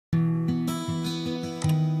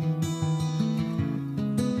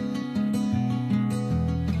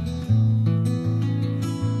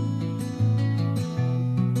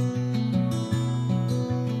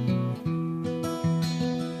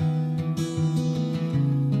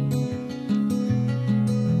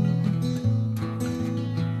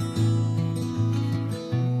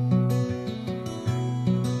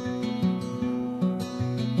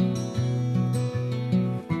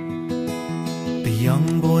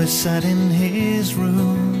boy sat in his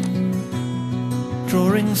room,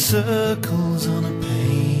 drawing circles on a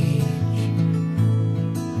page.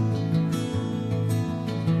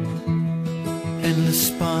 Endless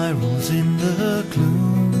spirals in the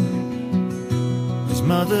gloom. His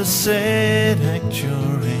mother said, act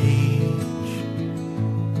your age.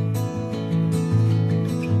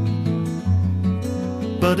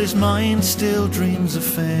 But his mind still dreams of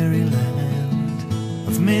fairyland,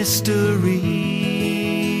 of mystery.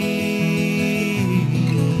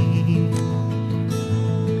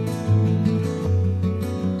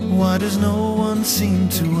 Why does no one seem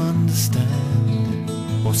to understand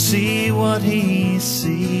or see what he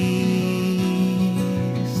sees?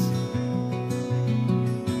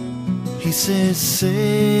 He says,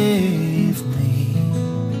 save me,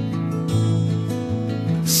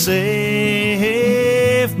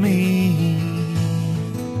 save me.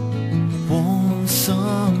 Won't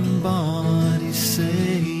somebody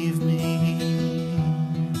save me?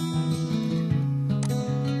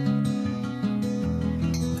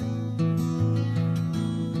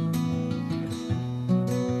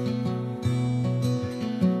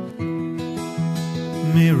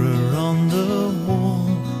 Mirror on the wall,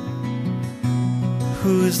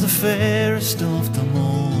 who is the fairest of them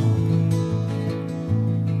all?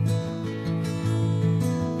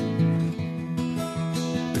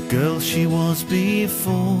 The girl she was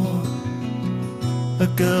before, a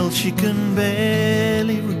girl she can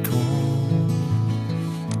barely recall.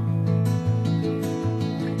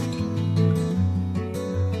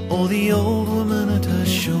 Or the old woman at her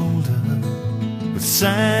shoulder, with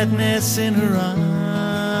sadness in her eyes.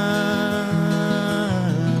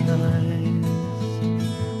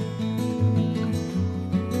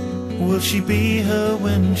 Will she be her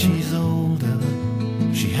when she's older?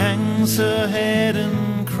 She hangs her head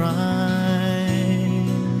and cries.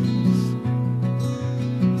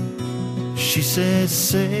 She says,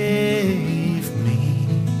 save me,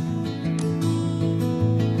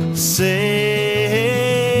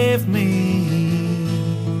 save me.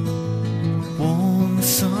 Won't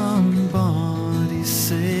somebody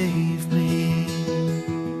save me?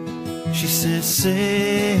 She says,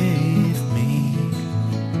 save me,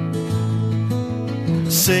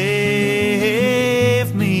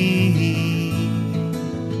 save me.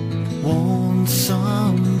 Won't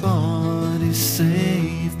somebody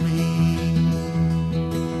save me?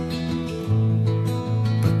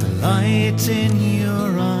 But the light in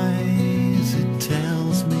your eyes, it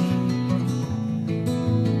tells me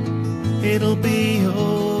it'll be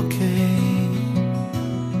okay.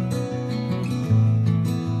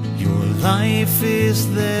 Your life is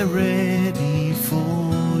there ready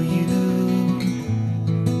for you.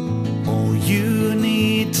 All you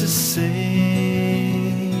need to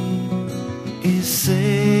say is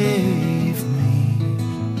save me,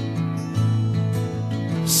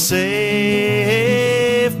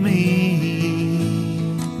 save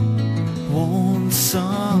me. Won't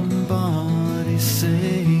somebody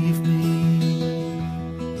save me?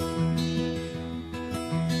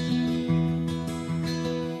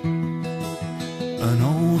 An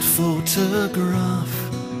old photograph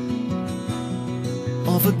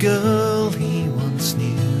of a girl he once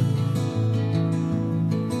knew.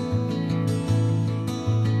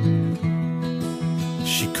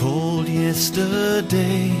 She called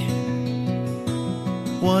yesterday.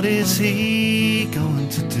 What is he going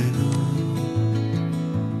to do?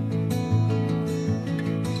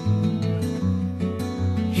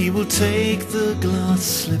 He will take the glass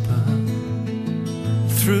slipper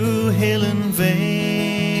through hill and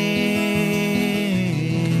vale,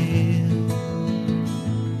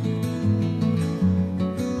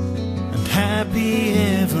 and happy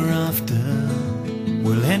ever after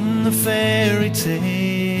will end the fairy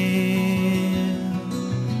tale.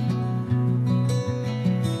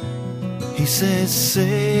 He says,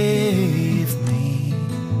 save me,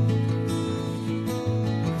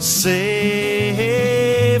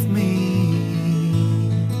 save me.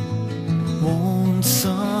 Won't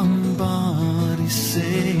somebody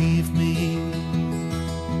save me?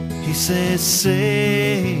 He says,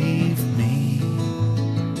 save me,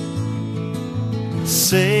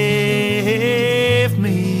 save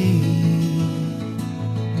me.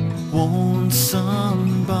 Won't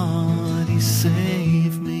somebody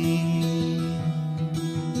save me?